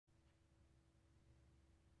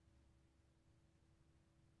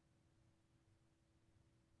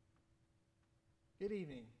Good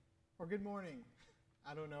evening or good morning.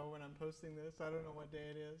 I don't know when I'm posting this. I don't know what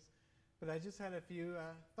day it is. But I just had a few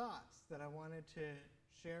thoughts that I wanted to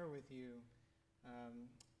share with you.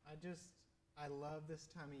 I love this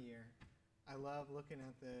time of year. I love looking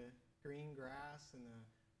at the green grass and the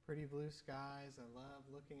pretty blue skies. I love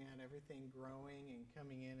looking at everything growing and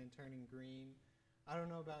coming in and turning green. I don't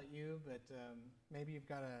know about you, but maybe you've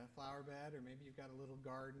got a flower bed or maybe you've got a little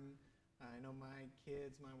garden. I know my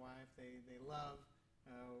kids, my wife, they love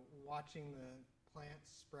watching the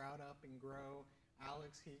plants sprout up and grow.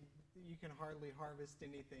 Alex, you can hardly harvest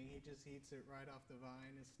anything. He just eats it right off the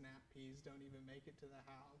vine. His snap peas don't even make it to the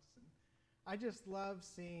house. And I just love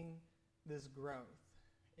seeing this growth.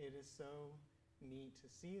 It is so neat to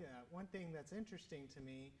see that. One thing that's interesting to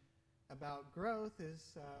me about growth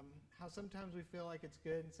is how sometimes we feel like it's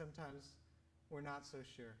good and sometimes we're not so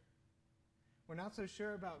sure. We're not so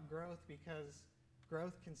sure about growth because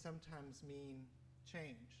growth can sometimes mean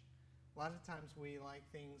change. A lot of times we like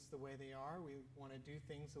things the way they are. We want to do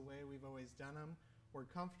things the way we've always done them. We're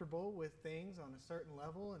comfortable with things on a certain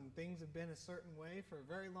level, and things have been a certain way for a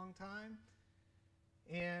very long time.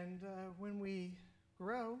 And when we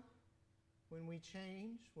grow, when we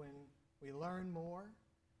change, when we learn more,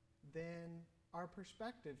 then our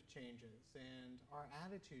perspective changes and our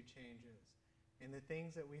attitude changes. And the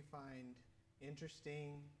things that we find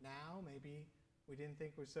interesting now, maybe we didn't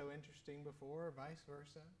think were so interesting before, or vice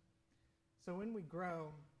versa. So when we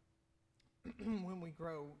grow,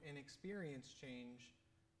 and experience change,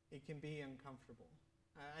 it can be uncomfortable.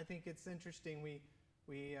 I think it's interesting. We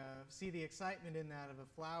see the excitement in that of a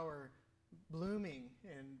flower blooming,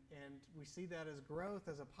 and we see that as growth,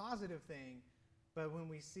 as a positive thing. But when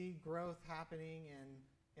we see growth happening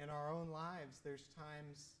in our own lives, there's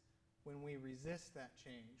times when we resist that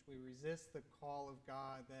change. We resist the call of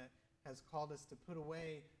God that has called us to put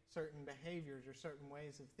away certain behaviors or certain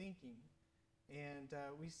ways of thinking. And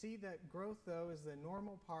we see that growth, though, is the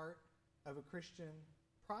normal part of a Christian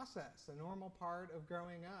process, a normal part of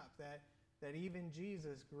growing up, that even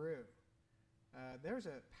Jesus grew. There's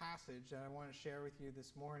a passage that I want to share with you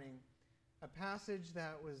this morning, a passage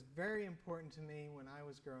that was very important to me when I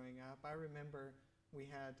was growing up. I remember we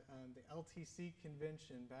had the LTC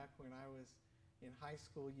convention back when I was in high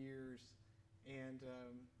school years, and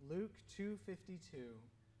Luke 2:52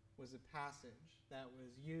 was a passage that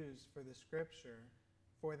was used for the scripture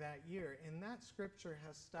for that year. And that scripture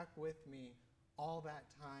has stuck with me all that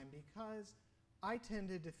time because I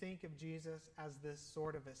tended to think of Jesus as this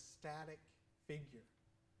sort of a static figure,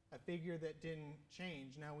 a figure that didn't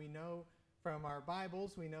change. Now we know from our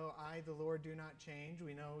Bibles, we know I, the Lord, do not change.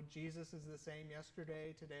 We know Jesus is the same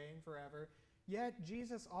yesterday, today, and forever. Yet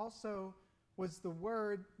Jesus also was the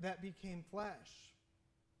Word that became flesh.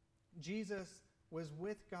 Jesus was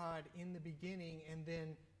with God in the beginning, and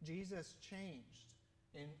then Jesus changed.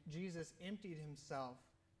 And Jesus emptied himself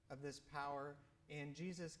of this power, and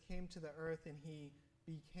Jesus came to the earth, and he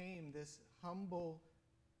became this humble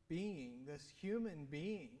being, this human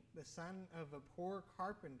being, the son of a poor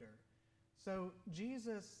carpenter. So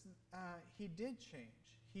Jesus, he did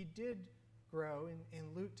change. He did grow,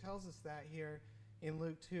 and Luke tells us that here in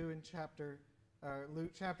Luke chapter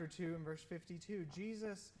 2 and verse 52.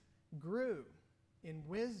 Jesus grew in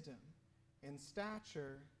wisdom and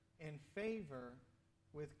stature and favor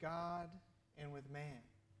with God and with man.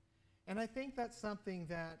 And I think that's something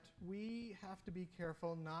that we have to be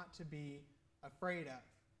careful not to be afraid of.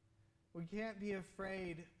 We can't be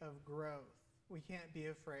afraid of growth. We can't be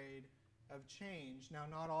afraid of change. Now,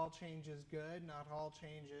 not all change is good, not all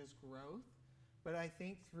change is growth, but I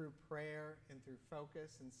think through prayer and through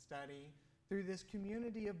focus and study, through this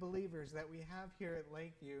community of believers that we have here at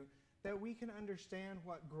Lakeview, that we can understand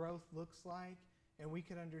what growth looks like, and we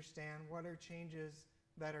can understand what are changes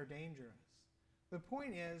that are dangerous. The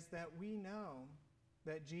point is that we know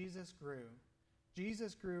that Jesus grew.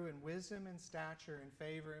 Jesus grew in wisdom and stature and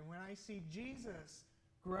favor, and when I see Jesus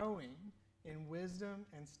growing in wisdom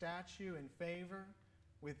and stature and favor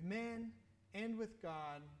with men and with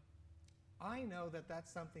God, I know that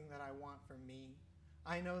that's something that I want for me.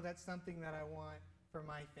 I know that's something that I want for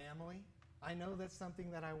my family. I know that's something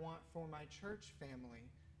that I want for my church family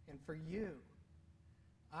and for you.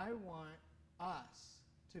 I want us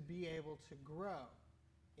to be able to grow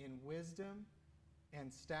in wisdom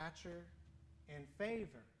and stature and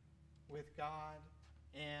favor with God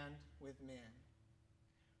and with men.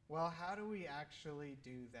 Well, how do we actually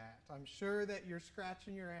do that? I'm sure that you're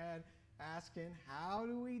scratching your head asking, how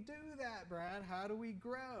do we do that, Brad? How do we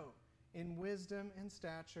grow in wisdom and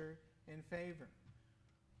stature and favor?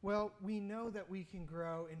 Well, we know that we can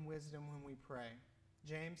grow in wisdom when we pray.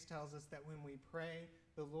 James tells us that when we pray,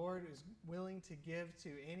 the Lord is willing to give to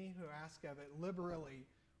any who ask of it liberally,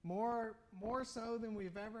 more so than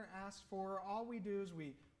we've ever asked for. All we do is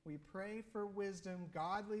we pray for wisdom,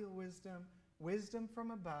 godly wisdom, wisdom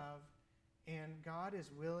from above, and God is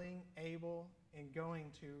willing, able, and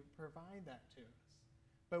going to provide that to us.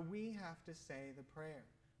 But we have to say the prayer.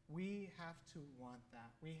 We have to want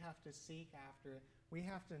that. We have to seek after it. We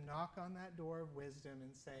have to knock on that door of wisdom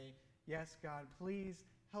and say, yes, God, please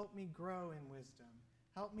help me grow in wisdom.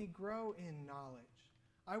 Help me grow in knowledge.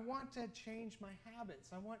 I want to change my habits.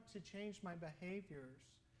 I want to change my behaviors.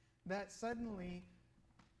 That suddenly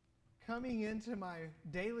coming into my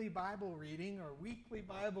daily Bible reading or weekly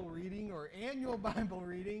Bible reading or annual Bible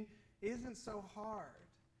reading isn't so hard.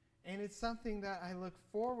 And it's something that I look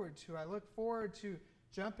forward to. I look forward to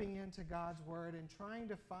jumping into God's Word and trying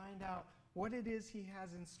to find out what it is He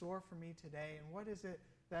has in store for me today and what is it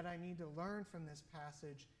that I need to learn from this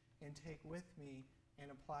passage and take with me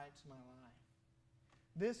and apply it to my life.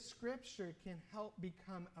 This scripture can help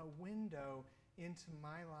become a window into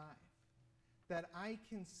my life, that I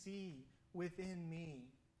can see within me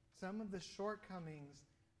some of the shortcomings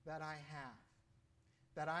that I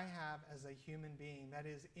have as a human being that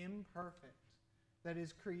is imperfect, that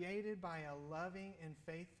is created by a loving and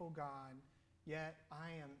faithful God, yet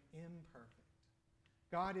I am imperfect.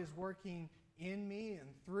 God is working in me and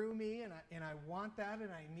through me, and I want that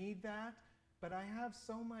and I need that, but I have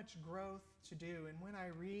so much growth to do. And when I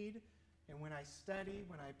read and when I study,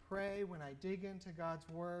 when I pray, when I dig into God's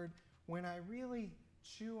Word, when I really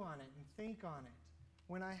chew on it and think on it,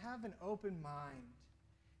 when I have an open mind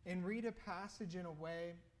and read a passage in a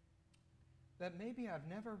way that maybe I've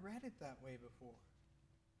never read it that way before.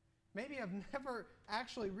 Maybe I've never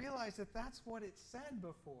actually realized that that's what it said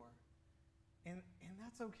before. And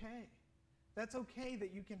that's okay. That's okay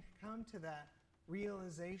that you can come to that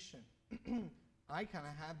realization. I kind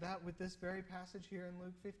of had that with this very passage here in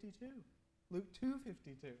Luke 52. Luke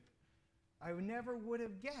 2:52. I never would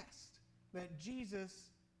have guessed that Jesus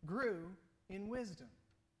grew in wisdom.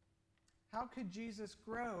 How could Jesus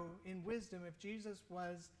grow in wisdom if Jesus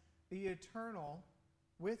was the eternal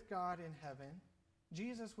with God in heaven?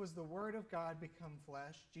 Jesus was the Word of God become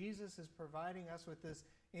flesh. Jesus is providing us with this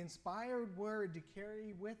inspired Word to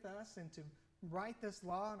carry with us and to write this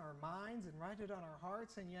law in our minds and write it on our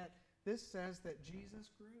hearts, and yet this says that Jesus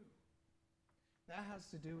grew. That has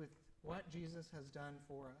to do with what Jesus has done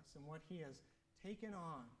for us and what He has taken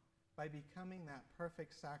on by becoming that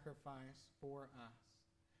perfect sacrifice for us.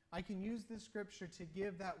 I can use this scripture to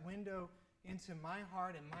give that window into my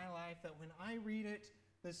heart and my life, that when I read it,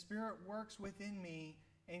 the Spirit works within me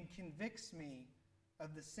and convicts me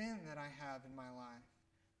of the sin that I have in my life,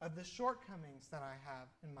 of the shortcomings that I have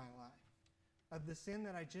in my life, of the sin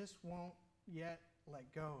that I just won't yet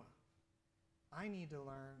let go of. I need to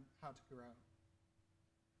learn how to grow.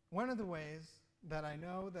 One of the ways that I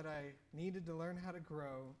know that I needed to learn how to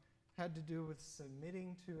grow had to do with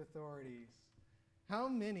submitting to authorities. How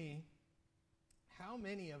many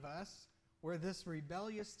of us were this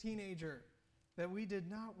rebellious teenager that we did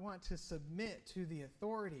not want to submit to the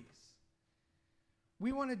authorities?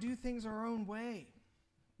 We want to do things our own way.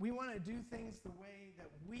 We want to do things the way that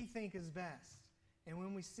we think is best. And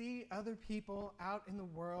when we see other people out in the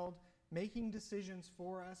world making decisions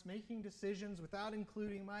for us, making decisions without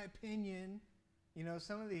including my opinion,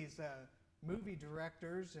 some of these movie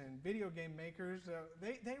directors and video game makers,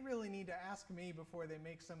 they really need to ask me before they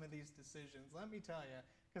make some of these decisions, let me tell you,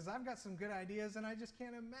 because I've got some good ideas and I just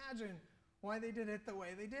can't imagine why they did it the way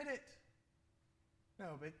they did it.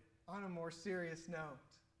 No, but on a more serious note,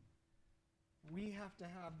 we have to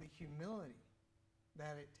have the humility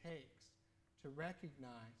that it takes to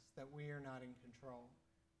recognize that we are not in control,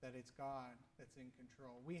 that it's God that's in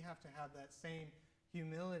control. We have to have that same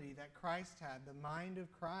humility that Christ had, the mind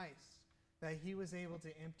of Christ, that He was able to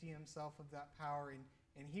empty Himself of that power,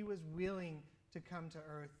 and He was willing to come to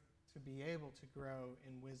earth to be able to grow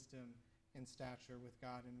in wisdom and stature with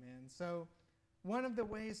God and men. So one of the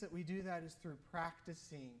ways that we do that is through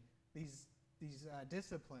practicing these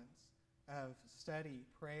disciplines of study,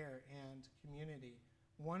 prayer, and community.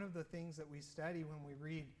 One of the things that we study when we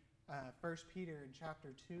read 1 Peter in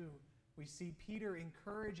chapter 2, we see Peter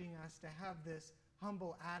encouraging us to have this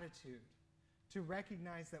humble attitude, to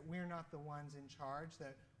recognize that we're not the ones in charge,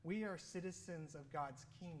 that we are citizens of God's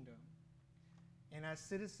kingdom. And as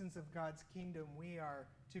citizens of God's kingdom, we are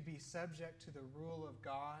to be subject to the rule of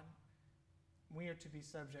God. We are to be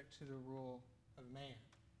subject to the rule of man,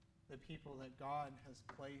 the people that God has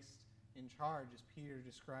placed in charge, as Peter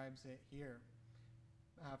describes it here.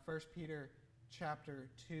 1 Peter chapter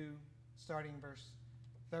 2, starting verse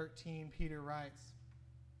 13, Peter writes,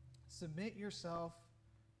 "Submit yourself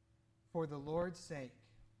for the Lord's sake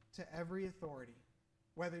to every authority,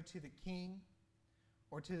 whether to the king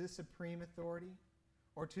or to the supreme authority,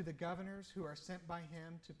 or to the governors who are sent by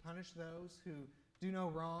him to punish those who do no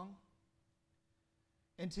wrong,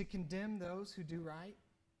 and to condemn those who do right.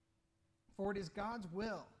 For it is God's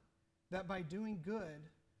will that by doing good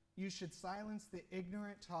you should silence the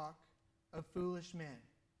ignorant talk of foolish men."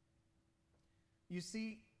 You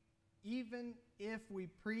see, even if we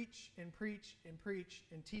preach and preach and preach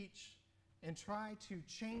and teach and try to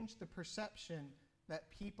change the perception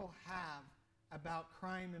that people have about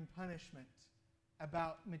crime and punishment,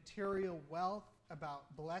 about material wealth,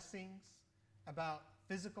 about blessings, about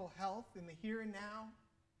physical health in the here and now,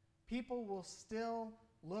 people will still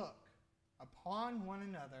look upon one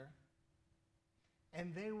another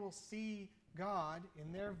and they will see God,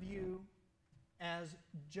 in their view, as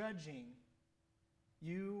judging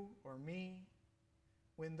you or me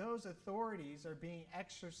when those authorities are being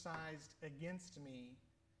exercised against me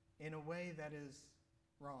in a way that is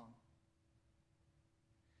wrong.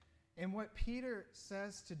 And what Peter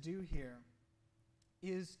says to do here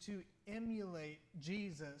is to emulate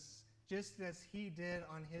Jesus just as he did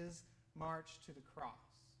on his march to the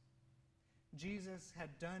cross. Jesus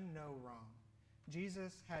had done no wrong.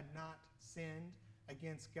 Jesus had not sinned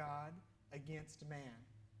against God, against man.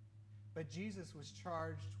 But Jesus was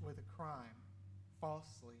charged with a crime,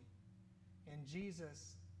 falsely. And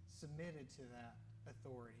Jesus submitted to that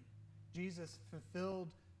authority. Jesus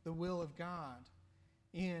fulfilled the will of God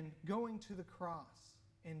in going to the cross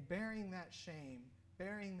and bearing that shame,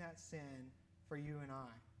 bearing that sin for you and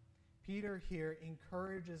I. Peter here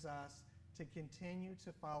encourages us to continue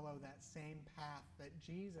to follow that same path that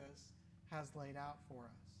Jesus has laid out for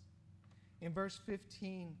us. In verse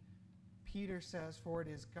 15, Peter says, "For it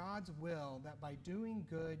is God's will that by doing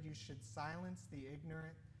good you should silence the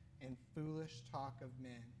ignorant and foolish talk of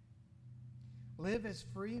men. Live as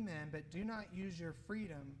free men, but do not use your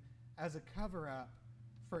freedom as a cover-up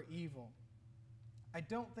for evil." I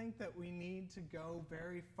don't think that we need to go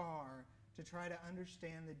very far to try to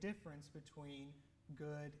understand the difference between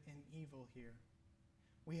good and evil here.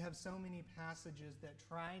 We have so many passages that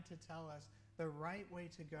try to tell us the right way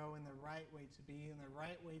to go and the right way to be and the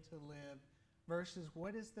right way to live versus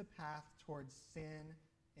what is the path towards sin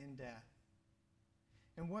and death.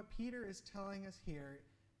 And what Peter is telling us here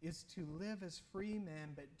is to live as free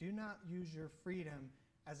men, but do not use your freedom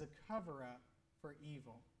as a cover-up for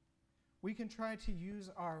evil. We can try to use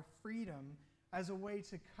our freedom as a way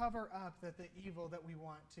to cover up the evil that we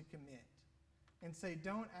want to commit. And say,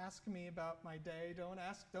 don't ask me about my day. Don't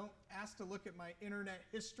ask to look at my internet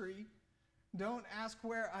history. Don't ask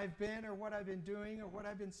where I've been or what I've been doing or what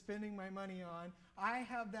I've been spending my money on. I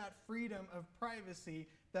have that freedom of privacy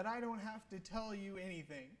that I don't have to tell you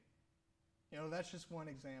anything. That's just one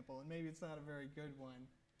example, and maybe it's not a very good one.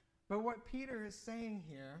 But what Peter is saying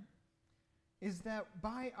here is that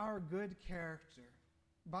by our good character,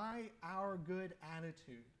 by our good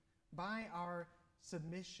attitude, by our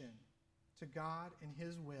submission to God and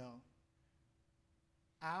his will,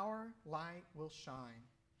 our light will shine.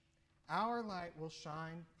 Our light will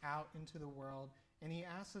shine out into the world, and he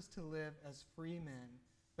asks us to live as free men,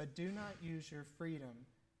 but do not use your freedom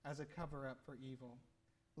as a cover-up for evil.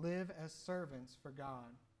 Live as servants for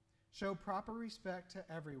God. Show proper respect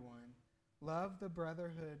to everyone. Love the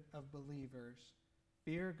brotherhood of believers.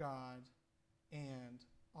 Fear God and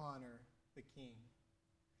honor the king.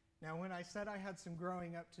 Now, when I said I had some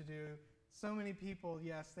growing up to do, so many people,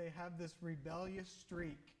 yes, they have this rebellious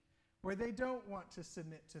streak where they don't want to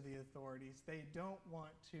submit to the authorities. They don't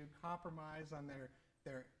want to compromise on their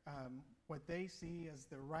what they see as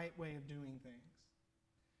the right way of doing things.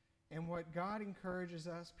 And what God encourages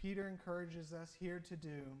us, Peter encourages us here to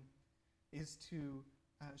do, is to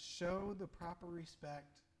show the proper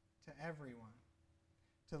respect to everyone,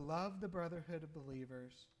 to love the brotherhood of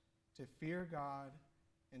believers, to fear God,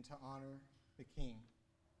 and to honor the king.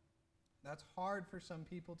 That's hard for some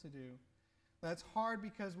people to do. That's hard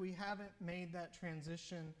because we haven't made that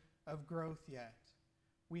transition of growth yet.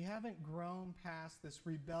 We haven't grown past this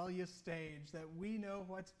rebellious stage that we know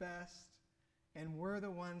what's best and we're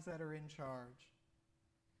the ones that are in charge.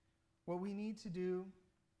 What we need to do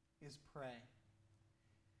is pray.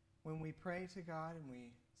 When we pray to God and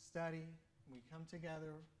we study, and we come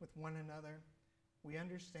together with one another, we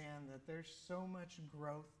understand that there's so much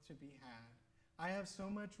growth to be had. I have so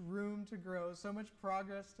much room to grow, so much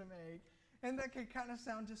progress to make, and that can kind of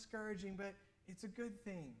sound discouraging, but it's a good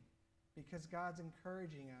thing because God's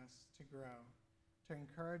encouraging us to grow, to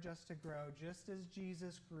encourage us to grow just as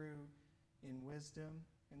Jesus grew in wisdom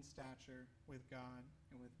in stature with God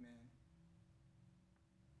and with men.